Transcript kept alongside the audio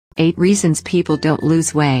8 reasons people don't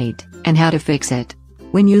lose weight, and how to fix it.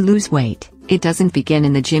 When you lose weight, it doesn't begin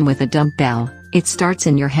in the gym with a dumbbell, it starts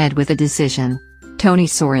in your head with a decision. Tony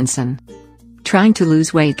Sorensen. Trying to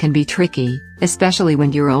lose weight can be tricky, especially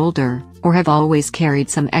when you're older, or have always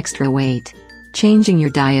carried some extra weight. Changing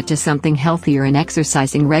your diet to something healthier and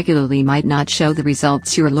exercising regularly might not show the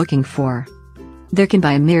results you're looking for. There can be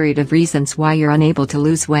a myriad of reasons why you're unable to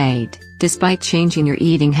lose weight, despite changing your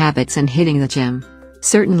eating habits and hitting the gym.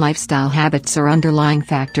 Certain lifestyle habits or underlying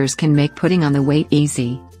factors can make putting on the weight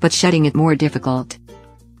easy, but shedding it more difficult.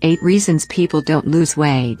 8 reasons people don't lose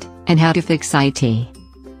weight, and how to fix it.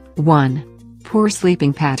 1. Poor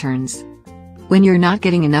sleeping patterns. When you're not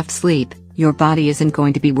getting enough sleep, your body isn't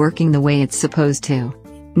going to be working the way it's supposed to.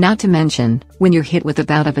 Not to mention, when you're hit with a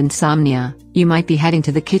bout of insomnia, you might be heading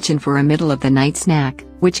to the kitchen for a middle-of-the-night snack,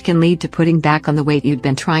 which can lead to putting back on the weight you'd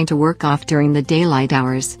been trying to work off during the daylight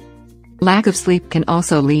hours. Lack of sleep can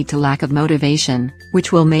also lead to lack of motivation,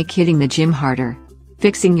 which will make hitting the gym harder.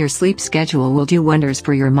 Fixing your sleep schedule will do wonders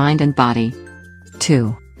for your mind and body.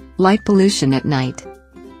 2. Light pollution at night.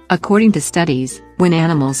 According to studies, when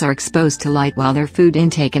animals are exposed to light while their food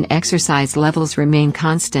intake and exercise levels remain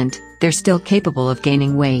constant, they're still capable of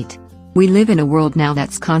gaining weight. We live in a world now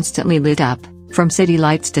that's constantly lit up, from city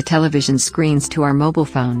lights to television screens to our mobile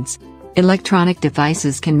phones. Electronic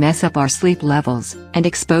devices can mess up our sleep levels, and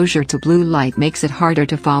exposure to blue light makes it harder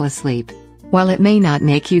to fall asleep. While it may not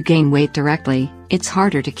make you gain weight directly, it's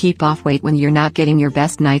harder to keep off weight when you're not getting your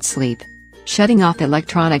best night's sleep. Shutting off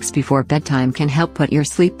electronics before bedtime can help put your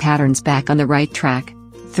sleep patterns back on the right track.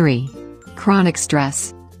 3. Chronic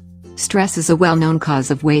stress. Stress is a well-known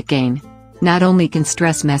cause of weight gain. Not only can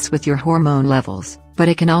stress mess with your hormone levels, but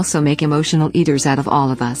it can also make emotional eaters out of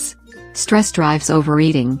all of us. Stress drives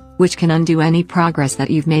overeating, which can undo any progress that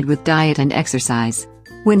you've made with diet and exercise.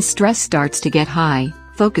 When stress starts to get high,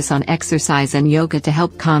 focus on exercise and yoga to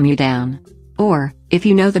help calm you down. Or, if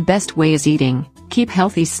you know the best way is eating, keep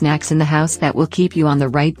healthy snacks in the house that will keep you on the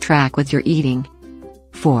right track with your eating.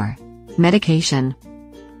 4. Medication.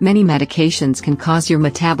 Many medications can cause your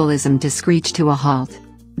metabolism to screech to a halt.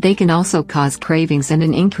 They can also cause cravings and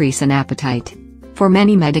an increase in appetite. For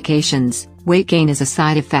many medications, weight gain is a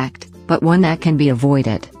side effect, but one that can be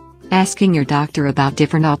avoided. Asking your doctor about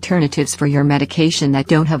different alternatives for your medication that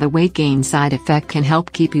don't have a weight gain side effect can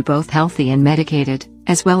help keep you both healthy and medicated,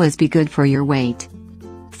 as well as be good for your weight.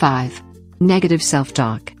 5. Negative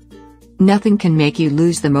self-talk. Nothing can make you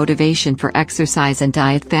lose the motivation for exercise and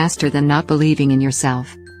diet faster than not believing in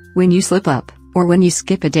yourself. When you slip up, or when you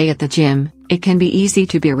skip a day at the gym, it can be easy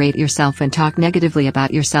to berate yourself and talk negatively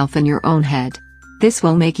about yourself in your own head. This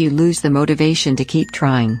will make you lose the motivation to keep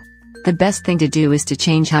trying. The best thing to do is to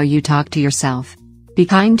change how you talk to yourself. Be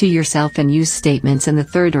kind to yourself and use statements in the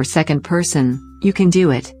third or second person. You can do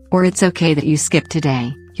it, or it's okay that you skipped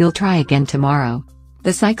today, you'll try again tomorrow.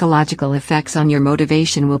 The psychological effects on your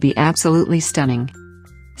motivation will be absolutely stunning.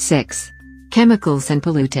 6. Chemicals and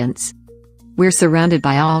pollutants. We're surrounded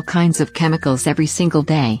by all kinds of chemicals every single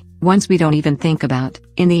day, ones we don't even think about,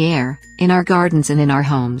 in the air, in our gardens and in our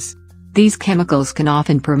homes. These chemicals can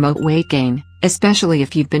often promote weight gain, especially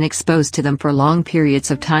if you've been exposed to them for long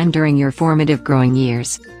periods of time during your formative growing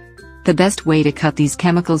years. The best way to cut these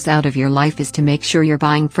chemicals out of your life is to make sure you're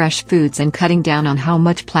buying fresh foods and cutting down on how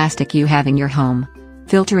much plastic you have in your home.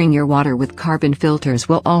 Filtering your water with carbon filters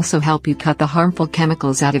will also help you cut the harmful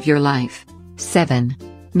chemicals out of your life. 7.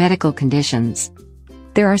 Medical conditions.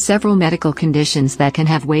 There are several medical conditions that can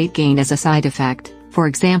have weight gain as a side effect. For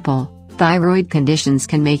example, thyroid conditions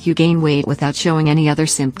can make you gain weight without showing any other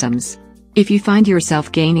symptoms. If you find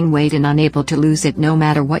yourself gaining weight and unable to lose it no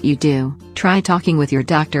matter what you do, try talking with your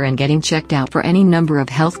doctor and getting checked out for any number of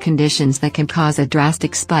health conditions that can cause a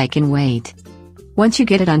drastic spike in weight. Once you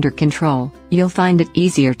get it under control, you'll find it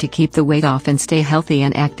easier to keep the weight off and stay healthy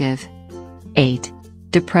and active. 8.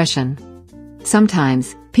 Depression.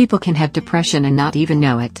 Sometimes, people can have depression and not even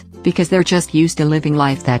know it, because they're just used to living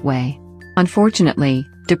life that way. Unfortunately,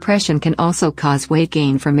 depression can also cause weight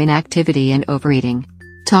gain from inactivity and overeating.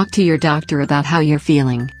 Talk to your doctor about how you're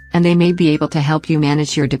feeling, and they may be able to help you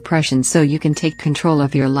manage your depression so you can take control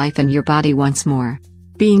of your life and your body once more.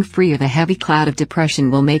 Being free of a heavy cloud of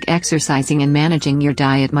depression will make exercising and managing your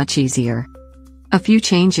diet much easier. A few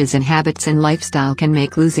changes in habits and lifestyle can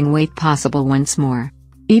make losing weight possible once more.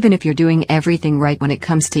 Even if you're doing everything right when it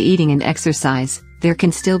comes to eating and exercise, there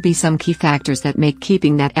can still be some key factors that make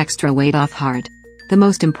keeping that extra weight off hard. The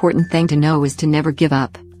most important thing to know is to never give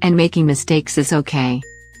up, and making mistakes is okay.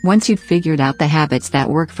 Once you've figured out the habits that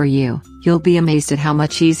work for you, you'll be amazed at how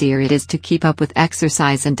much easier it is to keep up with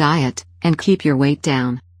exercise and diet, and keep your weight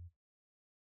down.